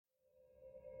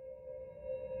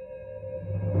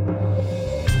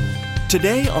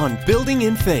Today on Building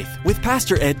in Faith with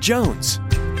Pastor Ed Jones.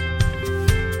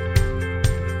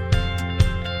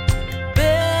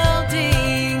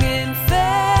 Building in Faith.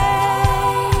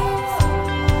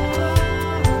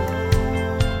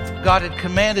 God had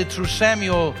commanded through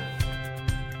Samuel,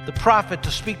 the prophet,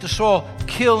 to speak to Saul,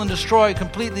 kill and destroy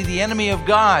completely the enemy of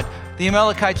God, the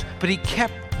Amalekites, but he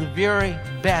kept the very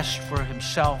best for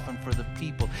himself and for the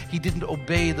people. He didn't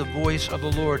obey the voice of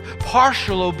the Lord.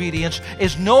 Partial obedience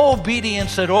is no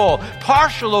obedience at all.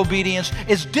 Partial obedience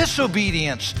is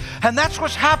disobedience. And that's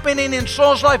what's happening in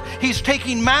Saul's life. He's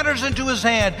taking matters into his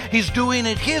hand. He's doing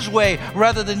it his way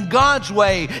rather than God's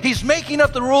way. He's making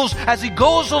up the rules as he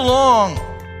goes along.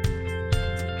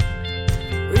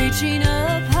 Reaching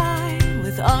up high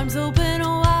with arms open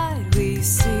wide, we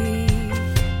see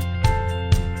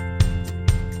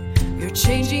you're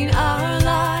changing our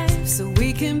lives so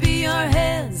we can be our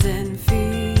hands and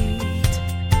feet.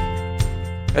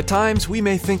 At times, we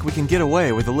may think we can get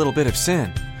away with a little bit of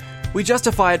sin. We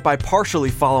justify it by partially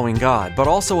following God, but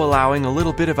also allowing a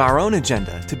little bit of our own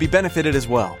agenda to be benefited as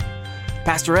well.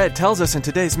 Pastor Ed tells us in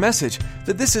today's message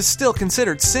that this is still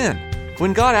considered sin.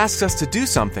 When God asks us to do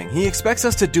something, He expects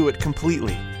us to do it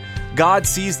completely. God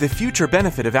sees the future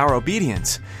benefit of our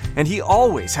obedience, and He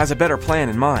always has a better plan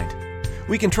in mind.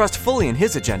 We can trust fully in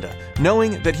His agenda,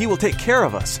 knowing that He will take care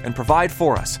of us and provide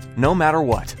for us, no matter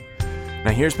what.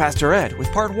 Now here's Pastor Ed with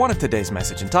part 1 of today's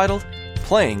message entitled,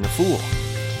 Playing the Fool.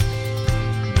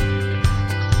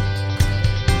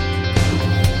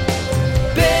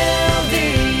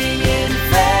 Building in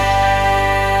Faith.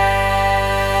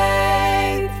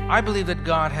 I believe that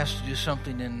God has to do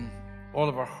something in all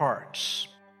of our hearts.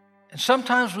 And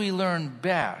sometimes we learn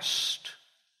best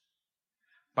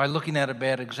by looking at a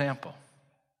bad example.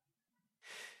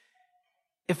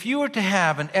 If you were to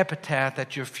have an epitaph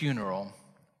at your funeral,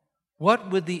 what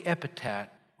would the epitaph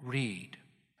read?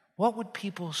 What would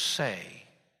people say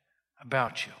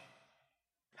about you?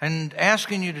 And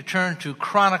asking you to turn to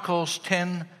Chronicles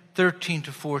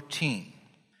 10:13-14.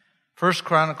 1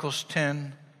 Chronicles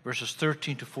 10, verses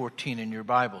 13 to 14 in your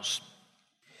Bibles.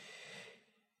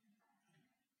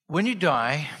 When you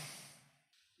die,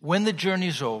 when the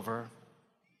journey's over,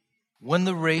 when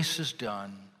the race is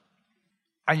done,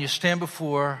 and you stand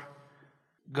before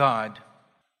God,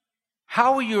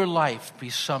 how will your life be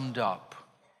summed up?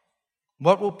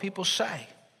 What will people say?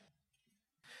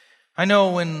 I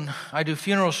know when I do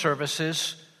funeral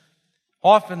services,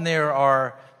 often there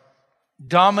are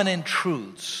dominant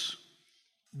truths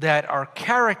that are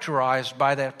characterized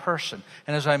by that person.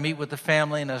 And as I meet with the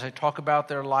family and as I talk about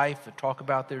their life and talk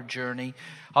about their journey,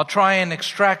 I'll try and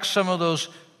extract some of those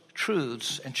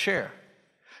truths and share.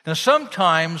 Now,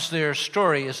 sometimes their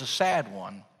story is a sad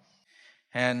one.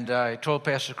 And I told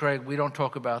Pastor Craig, we don't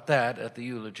talk about that at the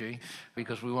eulogy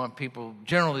because we want people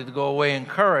generally to go away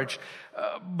encouraged.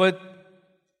 But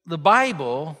the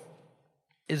Bible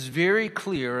is very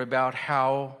clear about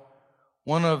how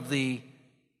one of the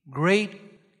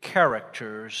great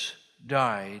characters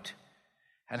died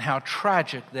and how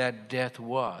tragic that death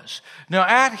was. Now,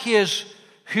 at his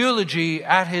eulogy,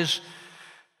 at his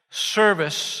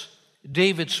service,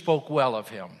 David spoke well of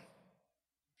him.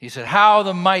 He said, "How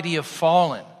the mighty have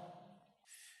fallen."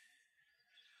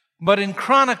 But in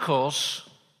Chronicles,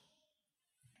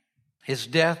 his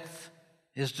death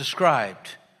is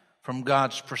described from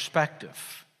God's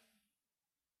perspective.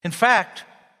 In fact,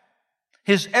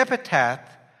 his epitaph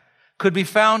could be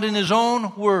found in his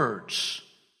own words.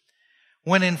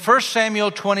 When in 1 Samuel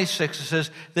 26 it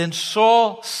says, "Then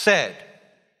Saul said,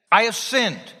 I have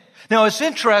sinned." Now it's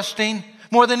interesting,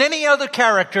 more than any other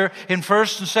character in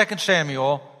 1 and 2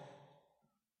 Samuel,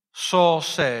 Saul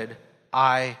said,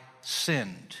 "I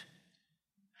sinned."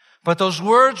 But those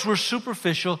words were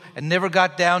superficial and never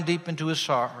got down deep into his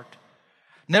heart.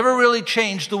 Never really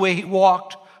changed the way he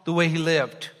walked, the way he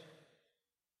lived.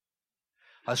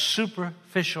 A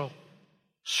superficial,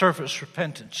 surface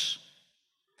repentance.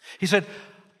 He said,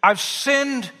 "I've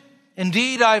sinned.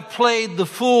 Indeed, I've played the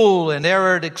fool and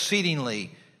erred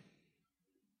exceedingly."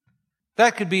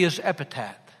 That could be his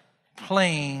epitaph,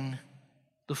 playing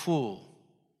the fool.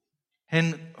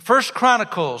 In 1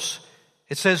 Chronicles,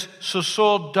 it says, "So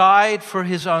Saul died for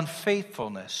his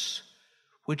unfaithfulness,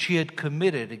 which he had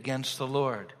committed against the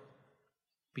Lord,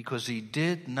 because he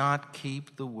did not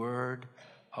keep the word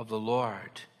of the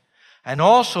Lord, and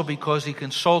also because he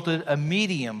consulted a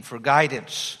medium for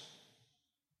guidance.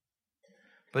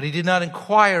 But he did not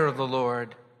inquire of the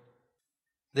Lord.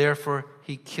 Therefore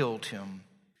he killed him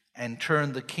and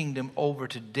turned the kingdom over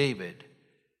to David,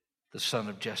 the son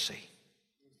of Jesse."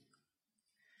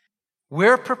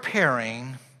 We're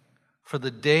preparing for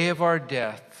the day of our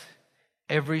death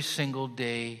every single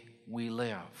day we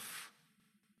live.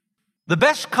 The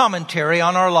best commentary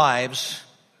on our lives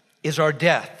is our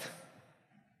death.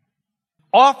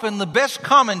 Often the best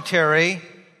commentary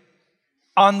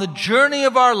on the journey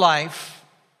of our life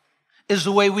is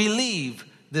the way we leave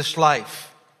this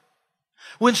life.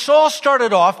 When Saul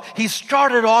started off, he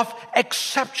started off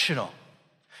exceptional.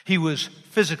 He was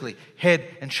physically head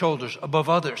and shoulders above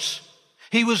others.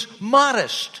 He was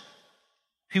modest.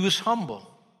 He was humble.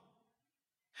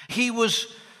 He was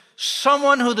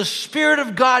someone who the Spirit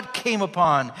of God came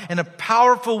upon in a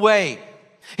powerful way.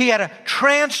 He had a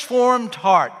transformed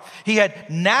heart. He had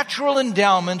natural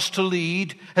endowments to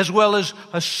lead, as well as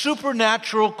a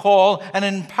supernatural call and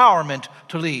empowerment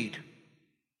to lead.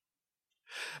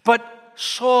 But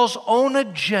Saul's own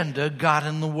agenda got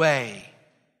in the way.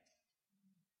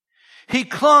 He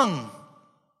clung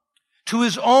to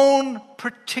his own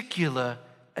particular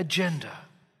agenda.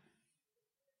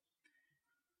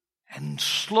 And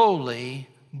slowly,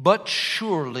 but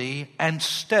surely and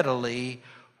steadily,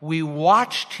 we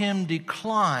watched him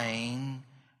decline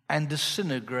and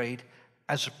disintegrate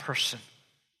as a person.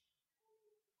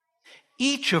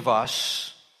 Each of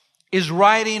us is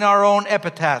writing our own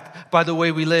epitaph by the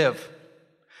way we live.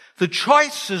 The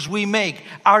choices we make,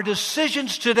 our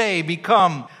decisions today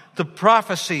become the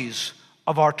prophecies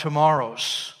of our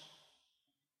tomorrows.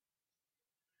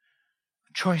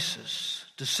 Choices,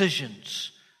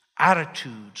 decisions,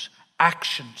 attitudes,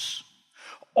 actions,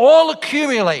 all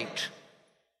accumulate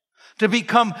to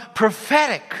become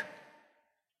prophetic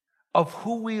of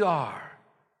who we are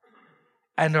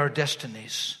and our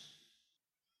destinies.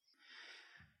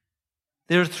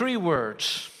 There are 3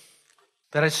 words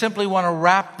that I simply want to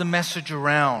wrap the message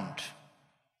around.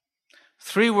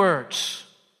 3 words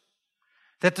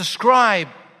that describe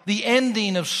the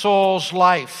ending of Saul's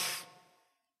life.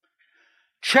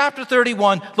 Chapter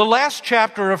 31, the last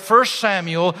chapter of 1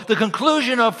 Samuel, the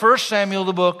conclusion of 1 Samuel,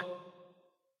 the book,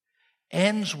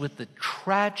 ends with the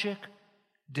tragic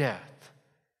death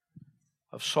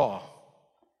of Saul.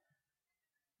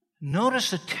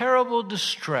 Notice the terrible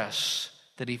distress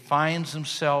that he finds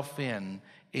himself in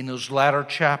those latter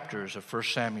chapters of 1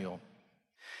 Samuel.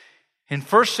 In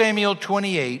 1 Samuel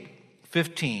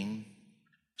 28:15,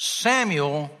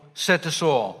 Samuel said to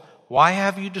Saul, "Why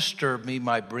have you disturbed me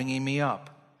by bringing me up?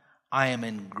 I am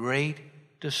in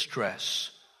great distress,"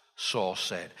 Saul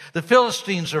said. "The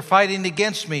Philistines are fighting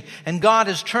against me, and God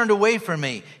has turned away from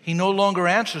me. He no longer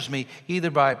answers me, either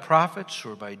by prophets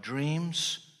or by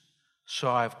dreams.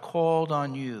 So I've called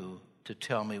on you to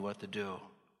tell me what to do."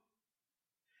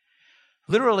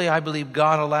 Literally, I believe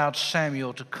God allowed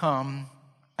Samuel to come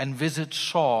and visit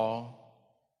Saul,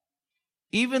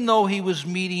 even though he was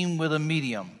meeting with a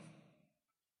medium.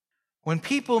 When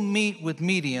people meet with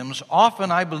mediums,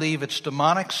 often I believe it's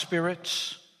demonic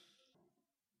spirits.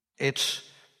 It's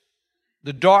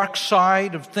the dark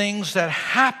side of things that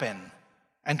happen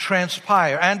and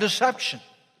transpire, and deception.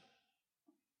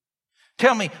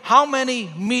 Tell me, how many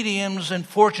mediums and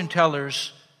fortune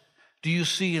tellers do you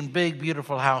see in big,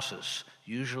 beautiful houses?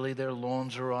 Usually their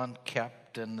lawns are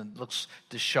unkept and it looks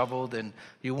disheveled, and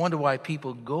you wonder why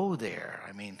people go there.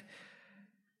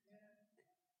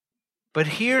 But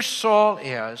here Saul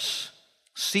is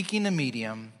seeking a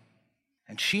medium,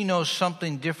 and she knows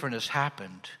something different has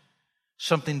happened,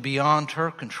 something beyond her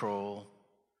control.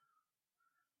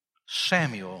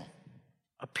 Samuel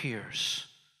appears,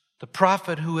 the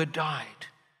prophet who had died,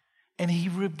 and he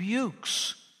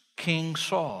rebukes King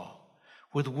Saul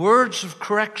with words of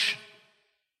correction.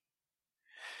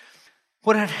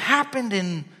 What had happened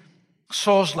in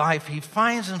Saul's life, he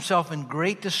finds himself in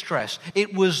great distress.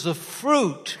 It was the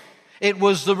fruit, it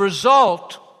was the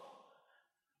result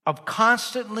of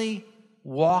constantly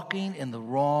walking in the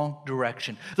wrong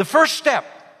direction. The first step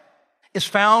is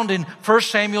found in 1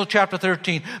 Samuel chapter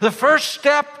 13. The first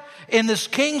step in this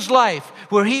king's life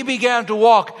where he began to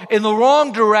walk in the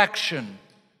wrong direction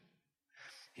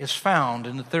is found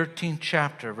in the 13th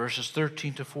chapter, verses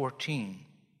 13 to 14.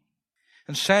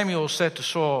 And Samuel said to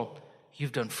Saul,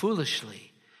 "You've done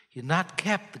foolishly. You've not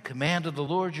kept the command of the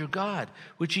Lord your God,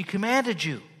 which he commanded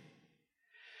you."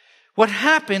 What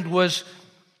happened was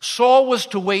Saul was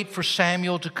to wait for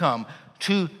Samuel to come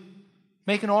to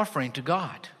make an offering to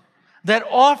God. That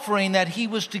offering that he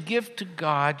was to give to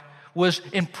God was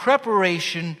in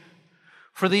preparation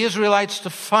for the Israelites to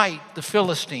fight the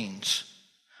Philistines.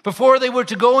 Before they were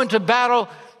to go into battle,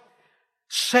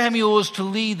 Samuel was to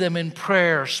lead them in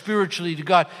prayer spiritually to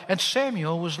God. And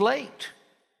Samuel was late.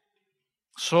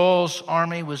 Saul's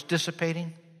army was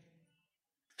dissipating.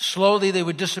 Slowly they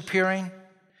were disappearing.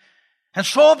 And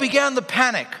Saul began to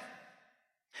panic.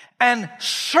 And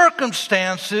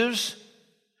circumstances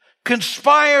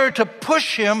conspire to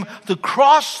push him to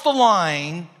cross the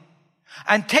line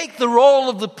and take the role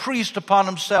of the priest upon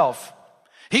himself.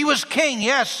 He was king,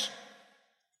 yes,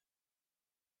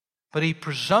 but he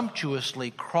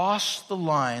presumptuously crossed the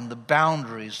line, the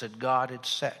boundaries that God had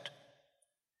set.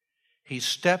 He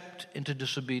stepped into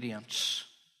disobedience.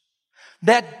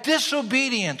 That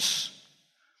disobedience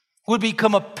would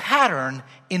become a pattern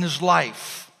in his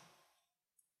life.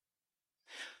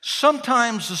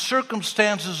 Sometimes the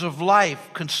circumstances of life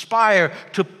conspire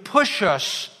to push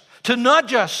us, to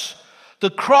nudge us, to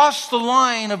cross the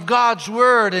line of God's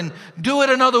word and do it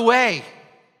another way.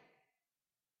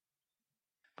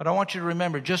 But I want you to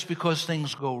remember, just because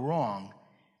things go wrong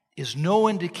is no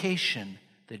indication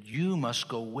that you must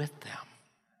go with them.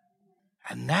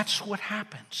 And that's what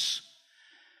happens.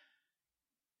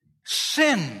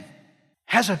 Sin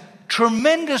has a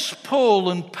tremendous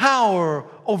pull and power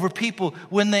over people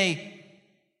when they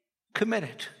commit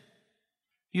it.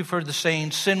 You've heard the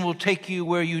saying, sin will take you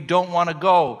where you don't want to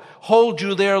go, hold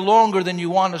you there longer than you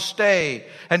want to stay,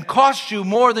 and cost you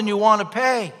more than you want to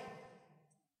pay.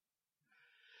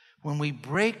 When we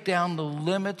break down the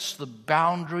limits, the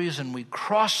boundaries, and we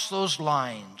cross those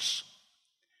lines,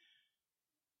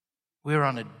 we're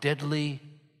on a deadly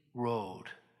road.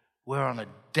 We're on a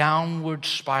downward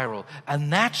spiral.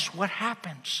 And that's what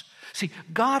happens. See,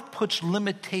 God puts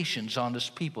limitations on his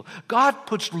people. God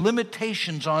puts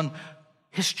limitations on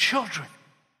his children.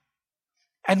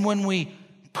 And when we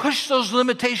push those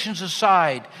limitations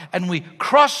aside and we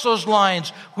cross those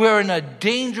lines, we're in a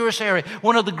dangerous area.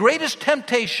 One of the greatest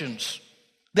temptations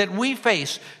that we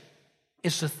face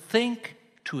is to think,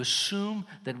 to assume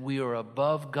that we are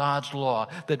above God's law,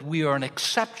 that we are an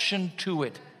exception to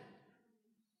it.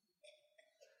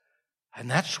 And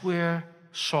that's where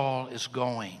Saul is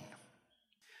going.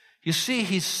 You see,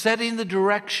 he's setting the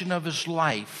direction of his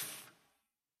life.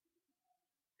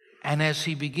 And as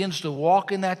he begins to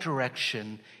walk in that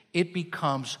direction, it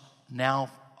becomes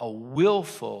now a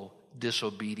willful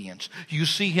disobedience. You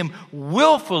see him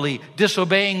willfully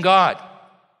disobeying God.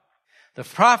 The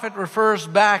prophet refers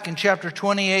back in chapter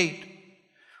 28,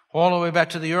 all the way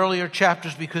back to the earlier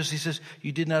chapters, because he says,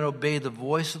 you did not obey the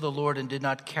voice of the Lord and did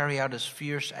not carry out his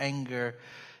fierce anger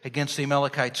against the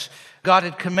Amalekites. God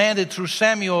had commanded through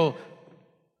Samuel,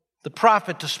 the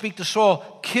prophet, to speak to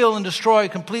Saul, kill and destroy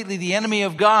completely the enemy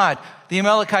of God, the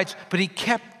Amalekites, but he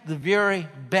kept the very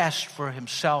best for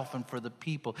himself and for the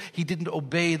people. He didn't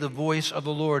obey the voice of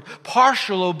the Lord.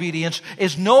 Partial obedience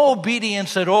is no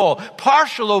obedience at all.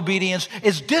 Partial obedience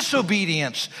is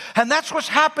disobedience. And that's what's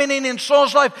happening in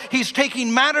Saul's life. He's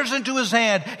taking matters into his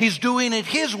hand. He's doing it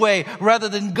his way rather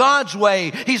than God's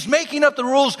way. He's making up the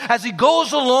rules as he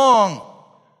goes along.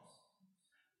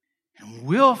 And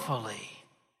willfully,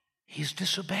 he's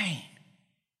disobeying.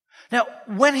 Now,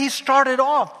 when he started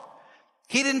off,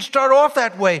 he didn't start off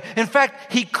that way. In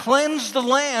fact, he cleansed the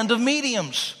land of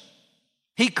mediums.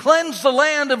 He cleansed the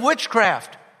land of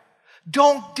witchcraft.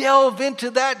 Don't delve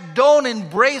into that. Don't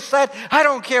embrace that. I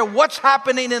don't care what's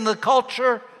happening in the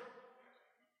culture,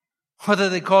 whether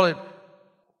they call it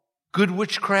good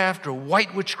witchcraft or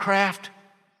white witchcraft.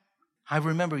 I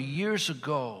remember years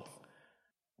ago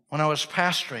when I was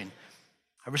pastoring,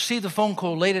 I received a phone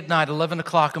call late at night, 11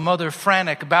 o'clock, a mother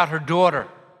frantic about her daughter.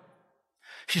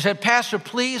 She said, Pastor,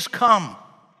 please come.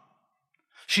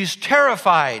 She's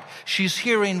terrified. She's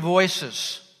hearing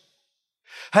voices.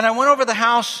 And I went over the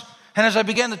house, and as I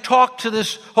began to talk to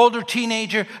this older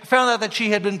teenager, I found out that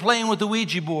she had been playing with the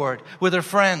Ouija board with her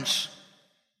friends.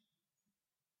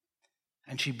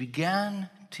 And she began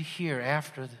to hear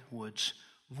afterwards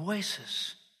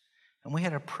voices. And we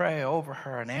had to pray over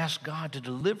her and ask God to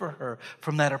deliver her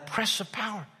from that oppressive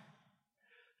power.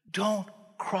 Don't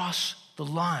cross the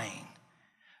line.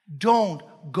 Don't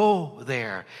go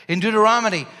there. In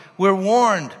Deuteronomy, we're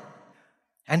warned,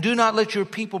 and do not let your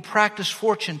people practice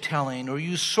fortune telling or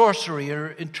use sorcery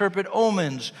or interpret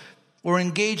omens or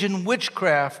engage in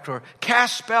witchcraft or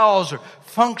cast spells or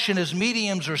function as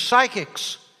mediums or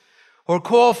psychics or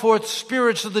call forth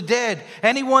spirits of the dead.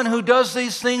 Anyone who does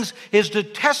these things is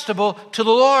detestable to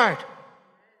the Lord.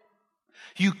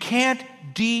 You can't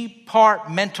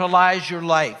departmentalize your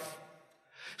life.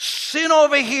 Sin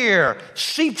over here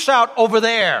seeps out over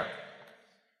there.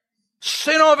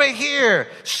 Sin over here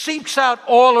seeps out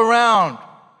all around.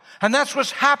 And that's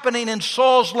what's happening in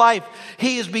Saul's life.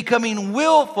 He is becoming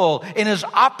willful in his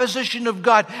opposition of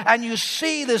God. And you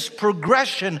see this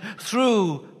progression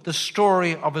through the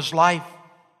story of his life.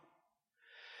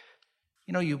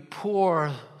 You know, you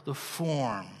pour the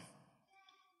form.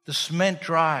 The cement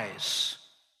dries.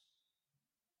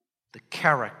 the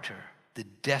character, the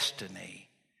destiny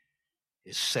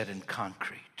is set in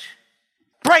concrete.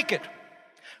 Break it!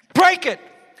 Break it!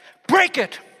 Break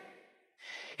it!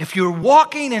 If you're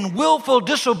walking in willful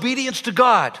disobedience to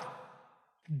God,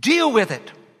 deal with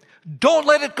it. Don't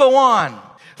let it go on.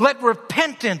 Let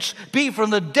repentance be from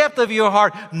the depth of your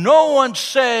heart. No one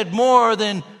said more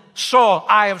than Saul,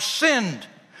 I have sinned.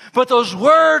 But those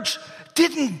words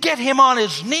didn't get him on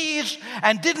his knees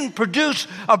and didn't produce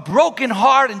a broken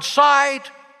heart inside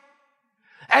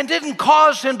and didn't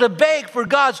cause him to beg for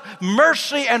God's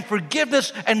mercy and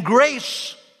forgiveness and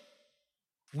grace.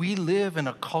 We live in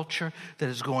a culture that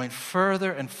is going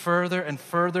further and further and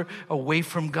further away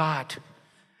from God.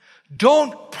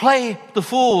 Don't play the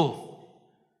fool.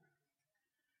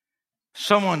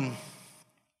 Someone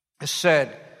has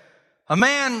said, a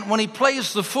man, when he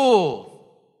plays the fool,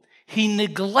 he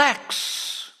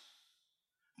neglects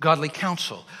godly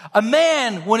counsel. A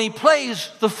man, when he plays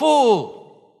the fool,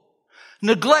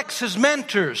 neglects his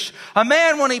mentors. A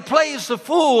man, when he plays the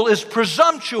fool, is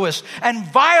presumptuous and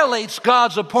violates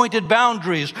God's appointed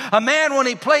boundaries. A man, when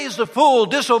he plays the fool,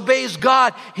 disobeys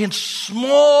God in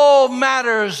small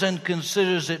matters and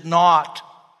considers it naught.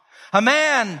 A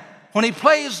man, when he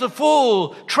plays the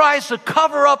fool, tries to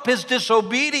cover up his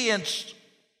disobedience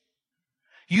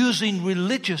using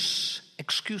religious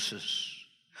excuses.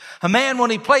 A man, when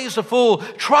he plays the fool,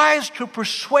 tries to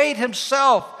persuade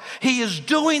himself he is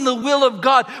doing the will of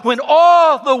God, when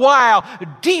all the while,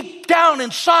 deep down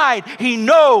inside, he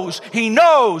knows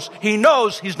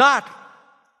he's not.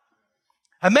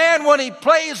 A man, when he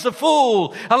plays the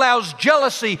fool, allows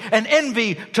jealousy and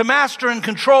envy to master and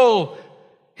control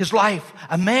his life.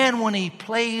 A man, when he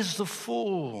plays the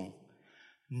fool,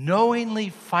 knowingly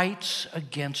fights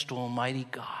against Almighty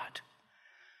God.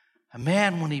 A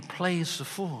man, when he plays the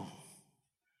fool,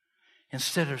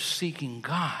 instead of seeking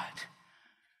God,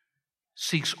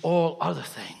 seeks all other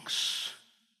things.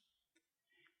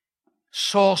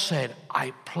 Saul said,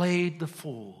 I played the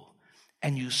fool.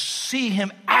 And you see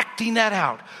him acting that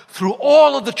out through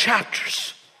all of the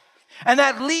chapters. And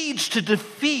that leads to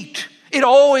defeat. It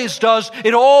always does.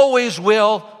 It always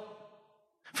will.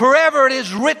 Forever it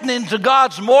is written into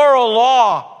God's moral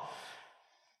law.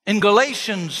 In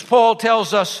Galatians, Paul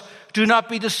tells us, do not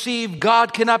be deceived.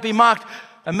 God cannot be mocked.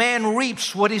 A man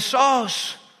reaps what he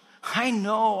sows. I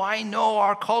know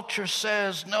our culture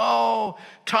says, no,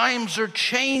 times are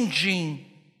changing.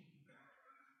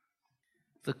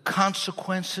 The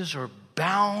consequences are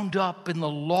bound up in the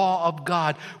law of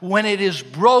God. When it is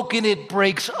broken, it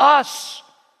breaks us.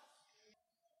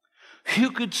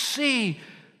 You could see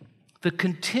the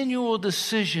continual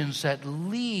decisions that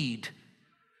lead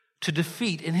to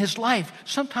defeat in his life.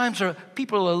 Sometimes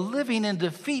people are living in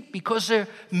defeat because they're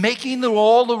making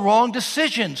all the wrong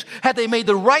decisions. Had they made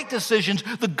the right decisions,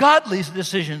 the godly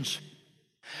decisions,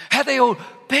 had they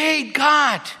obeyed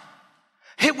God,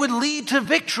 it would lead to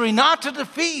victory, not to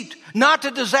defeat, not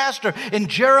to disaster. In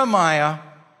Jeremiah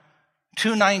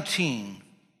 2:19,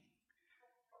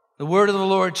 the word of the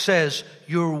Lord says,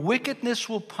 your wickedness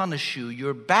will punish you.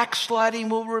 Your backsliding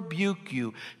will rebuke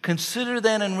you. Consider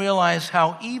then and realize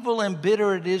how evil and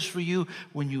bitter it is for you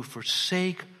when you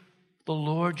forsake the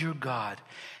Lord your God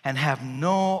and have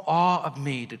no awe of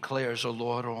me, declares the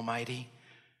Lord Almighty.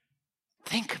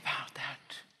 Think about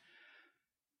that.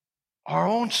 Our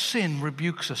own sin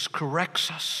rebukes us, corrects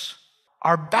us.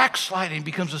 Our backsliding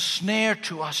becomes a snare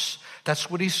to us. That's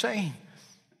what he's saying.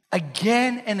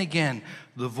 Again and again,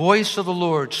 the voice of the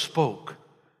Lord spoke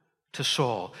to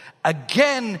Saul.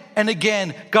 Again and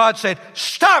again, God said,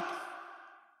 stop.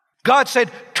 God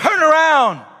said, turn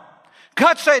around.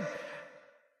 God said,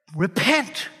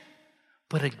 repent.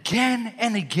 But again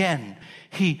and again,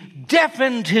 he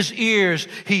deafened his ears.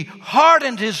 He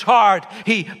hardened his heart.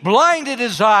 He blinded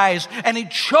his eyes. And he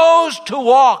chose to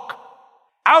walk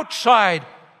outside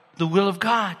the will of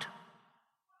God.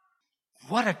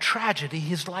 What a tragedy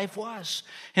his life was.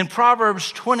 In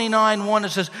Proverbs 29:1, it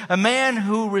says, a man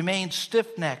who remains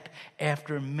stiff-necked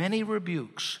after many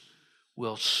rebukes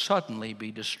will suddenly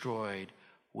be destroyed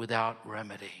without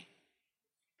remedy.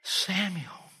 Samuel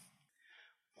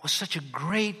was such a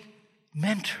great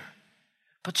mentor,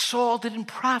 but Saul didn't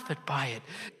profit by it.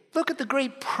 Look at the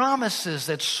great promises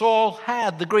that Saul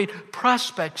had, the great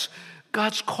prospects,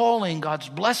 God's calling, God's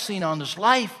blessing on his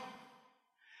life.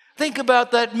 Think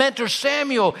about that mentor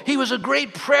Samuel. He was a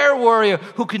great prayer warrior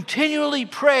who continually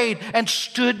prayed and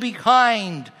stood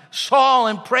behind Saul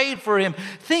and prayed for him.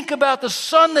 Think about the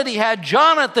son that he had,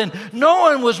 Jonathan. No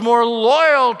one was more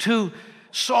loyal to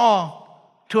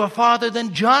Saul, to a father,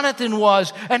 than Jonathan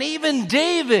was. And even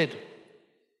David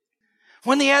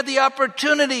when he had the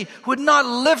opportunity, would not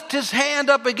lift his hand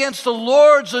up against the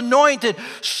Lord's anointed.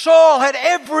 Saul had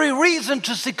every reason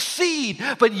to succeed,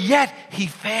 but yet he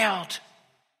failed.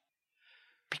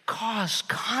 Because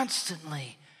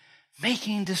constantly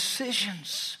making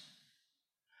decisions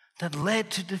that led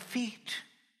to defeat.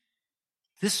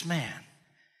 This man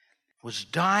was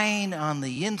dying on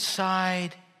the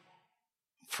inside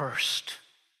first.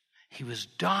 He was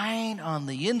dying on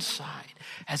the inside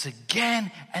as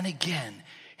again and again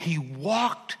he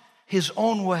walked his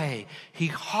own way. He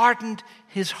hardened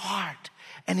his heart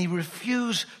and he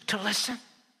refused to listen.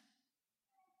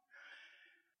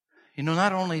 You know,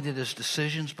 not only did his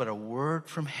decisions, but a word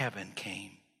from heaven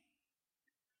came.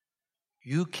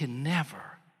 You can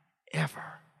never,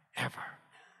 ever, ever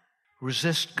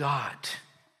resist God.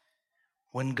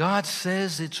 When God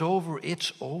says it's over,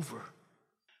 it's over.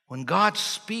 When God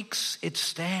speaks, it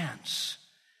stands.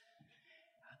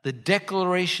 The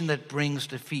declaration that brings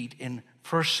defeat. In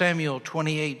 1 Samuel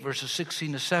 28, verses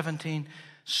 16 to 17,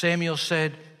 Samuel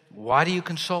said, why do you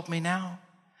consult me now?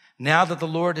 Now that the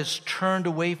Lord has turned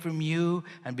away from you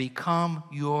and become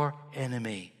your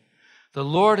enemy. The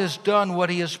Lord has done what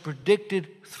he has predicted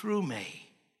through me.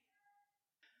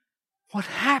 What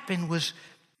happened was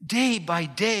day by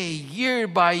day, year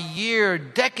by year,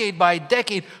 decade by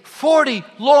decade, 40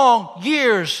 long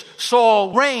years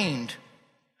Saul reigned.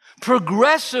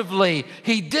 Progressively,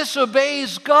 he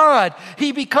disobeys God.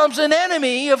 He becomes an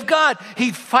enemy of God.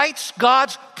 He fights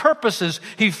God's purposes.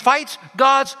 He fights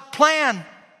God's plan.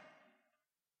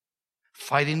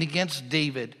 Fighting against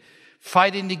David,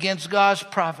 fighting against God's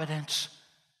providence.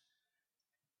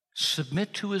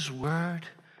 Submit to his word,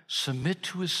 submit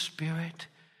to his spirit,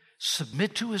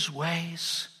 submit to his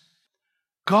ways.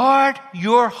 Guard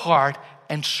your heart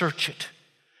and search it.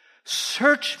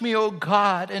 Search me, O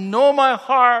God, and know my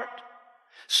heart.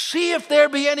 See if there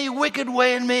be any wicked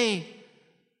way in me.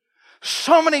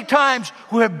 So many times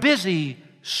we're busy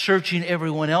searching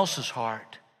everyone else's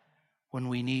heart when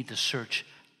we need to search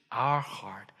our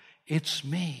heart. It's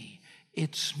me,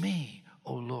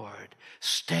 O Lord,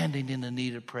 standing in the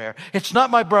need of prayer. It's not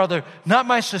my brother, not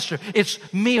my sister. It's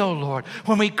me, O Lord.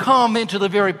 When we come into the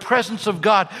very presence of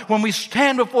God, when we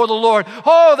stand before the Lord,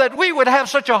 oh, that we would have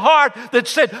such a heart that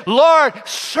said, Lord,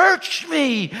 search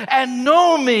me and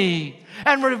know me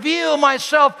and reveal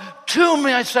myself to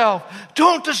myself.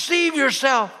 Don't deceive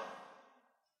yourself.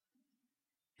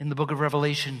 In the book of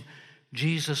Revelation,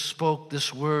 Jesus spoke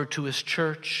this word to his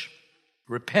church.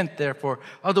 Repent, therefore,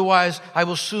 otherwise I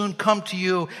will soon come to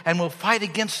you and will fight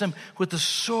against them with the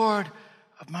sword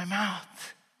of my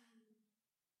mouth.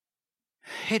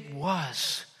 It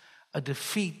was a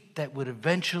defeat that would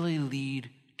eventually lead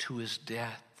to his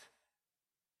death.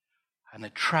 And a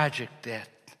tragic death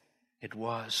it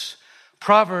was.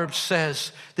 Proverbs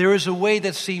says, there is a way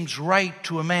that seems right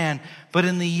to a man, but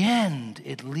in the end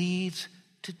it leads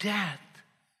to death.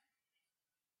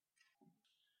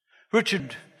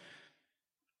 Richard,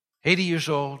 80 years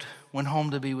old, went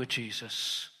home to be with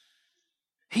Jesus.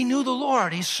 He knew the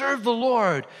Lord. He served the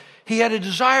Lord. He had a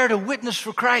desire to witness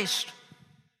for Christ.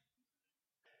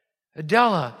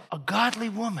 Adela, a godly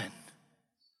woman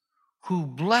who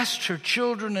blessed her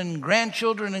children and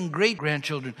grandchildren and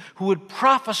great-grandchildren, who would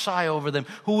prophesy over them,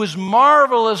 who was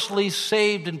marvelously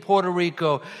saved in Puerto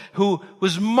Rico, who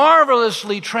was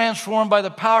marvelously transformed by the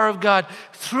power of God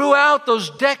throughout those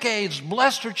decades,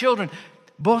 blessed her children.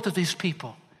 Both of these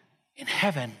people in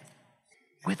heaven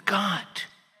with God.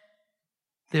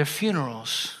 Their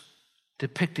funerals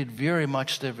depicted very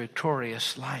much their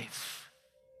victorious life.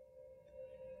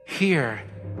 Here,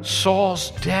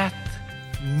 Saul's death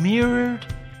mirrored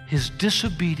his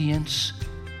disobedience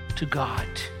to God.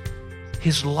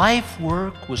 His life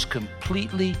work was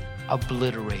completely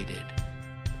obliterated,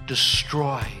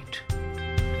 destroyed.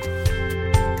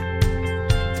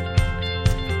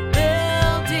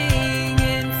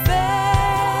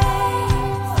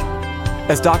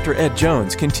 As Dr. Ed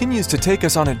Jones continues to take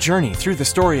us on a journey through the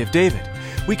story of David,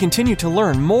 we continue to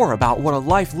learn more about what a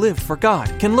life lived for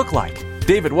God can look like.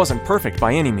 David wasn't perfect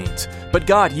by any means, but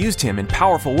God used him in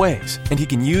powerful ways, and he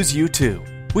can use you too.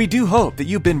 We do hope that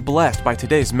you've been blessed by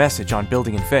today's message on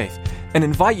Building in Faith, and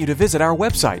invite you to visit our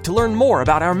website to learn more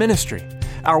about our ministry.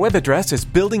 Our web address is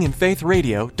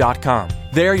buildinginfaithradio.com.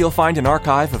 There you'll find an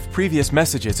archive of previous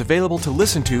messages available to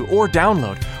listen to or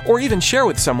download, or even share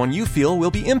with someone you feel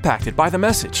will be impacted by the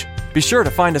message. Be sure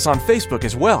to find us on Facebook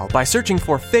as well by searching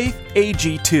for Faith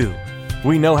AG2.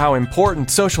 We know how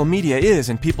important social media is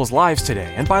in people's lives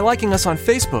today, and by liking us on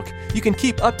Facebook, you can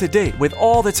keep up to date with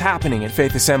all that's happening at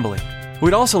Faith Assembly.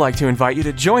 We'd also like to invite you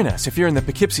to join us if you're in the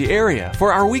Poughkeepsie area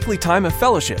for our weekly time of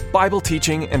fellowship, Bible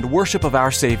teaching, and worship of our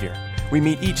Savior. We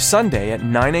meet each Sunday at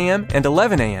 9 a.m. and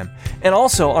 11 a.m., and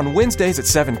also on Wednesdays at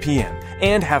 7 p.m.,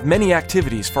 and have many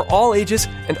activities for all ages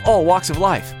and all walks of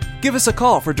life. Give us a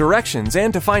call for directions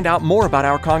and to find out more about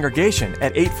our congregation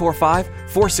at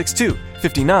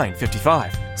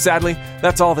 845-462-5955. Sadly,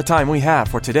 that's all the time we have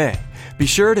for today. Be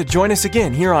sure to join us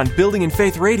again here on Building in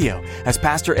Faith Radio as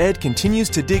Pastor Ed continues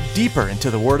to dig deeper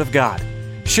into the Word of God,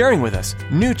 sharing with us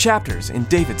new chapters in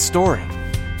David's story.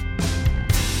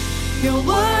 Your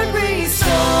word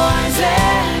restores